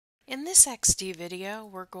In this XD video,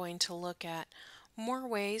 we're going to look at more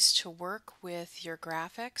ways to work with your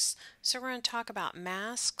graphics. So we're going to talk about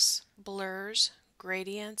masks, blurs,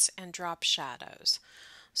 gradients, and drop shadows.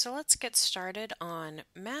 So let's get started on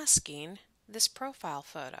masking this profile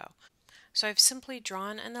photo. So I've simply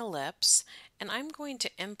drawn an ellipse, and I'm going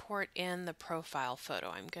to import in the profile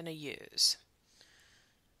photo I'm going to use.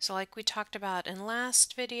 So like we talked about in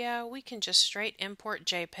last video, we can just straight import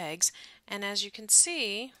JPEGs, and as you can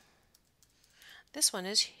see, this one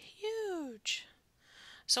is huge.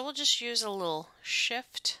 So we'll just use a little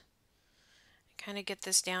shift, kind of get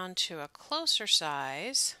this down to a closer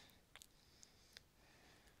size.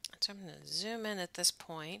 So I'm going to zoom in at this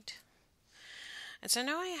point. And so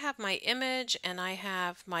now I have my image and I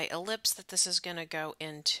have my ellipse that this is going to go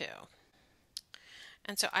into.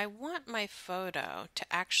 And so I want my photo to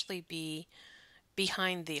actually be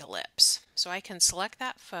behind the ellipse. So I can select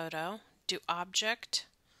that photo, do Object,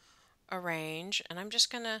 Arrange, and I'm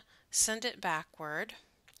just going to send it backward.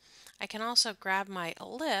 I can also grab my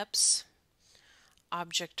ellipse,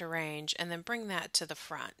 Object, Arrange, and then bring that to the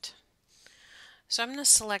front. So I'm going to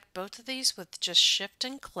select both of these with just Shift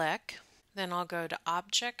and click. Then I'll go to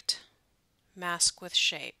Object, Mask with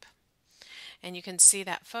Shape. And you can see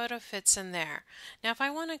that photo fits in there. Now if I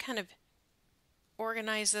want to kind of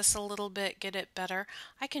organize this a little bit, get it better,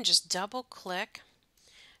 I can just double click,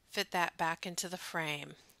 fit that back into the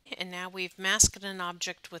frame. And now we've masked an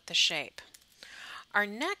object with the shape. Our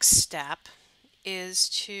next step is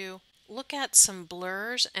to look at some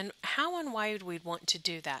blurs and how and why would we want to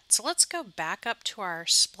do that. So let's go back up to our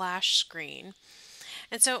splash screen.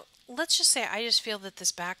 And so let's just say I just feel that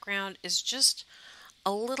this background is just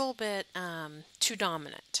a little bit too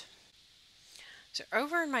dominant. So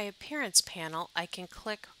over in my appearance panel, I can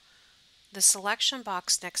click the selection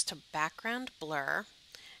box next to background blur,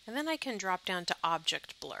 and then I can drop down to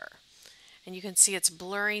object blur. And you can see it's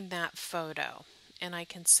blurring that photo, and I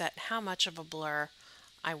can set how much of a blur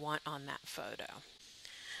I want on that photo.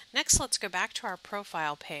 Next, let's go back to our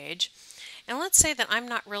profile page, and let's say that I'm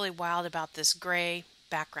not really wild about this gray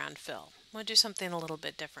background fill. I'm going to do something a little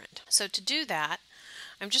bit different. So to do that,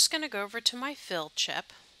 I'm just going to go over to my fill chip,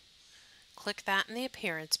 click that in the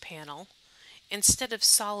appearance panel. Instead of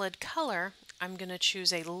solid color, I'm going to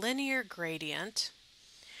choose a linear gradient.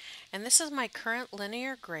 And this is my current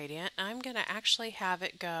linear gradient. I'm going to actually have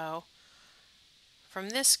it go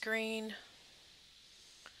from this green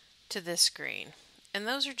to this green. And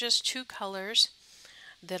those are just two colors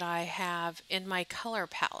that I have in my color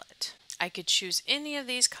palette. I could choose any of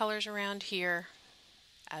these colors around here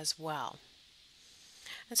as well.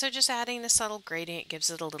 And so just adding a subtle gradient gives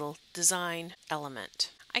it a little design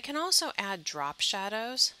element. I can also add drop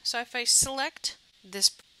shadows. So if I select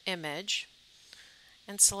this image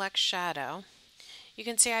and select shadow, you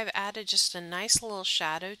can see I've added just a nice little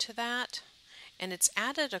shadow to that, and it's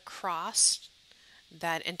added across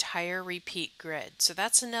that entire repeat grid. So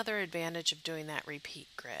that's another advantage of doing that repeat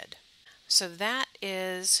grid. So that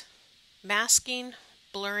is masking,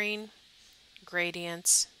 blurring,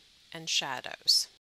 gradients, and shadows.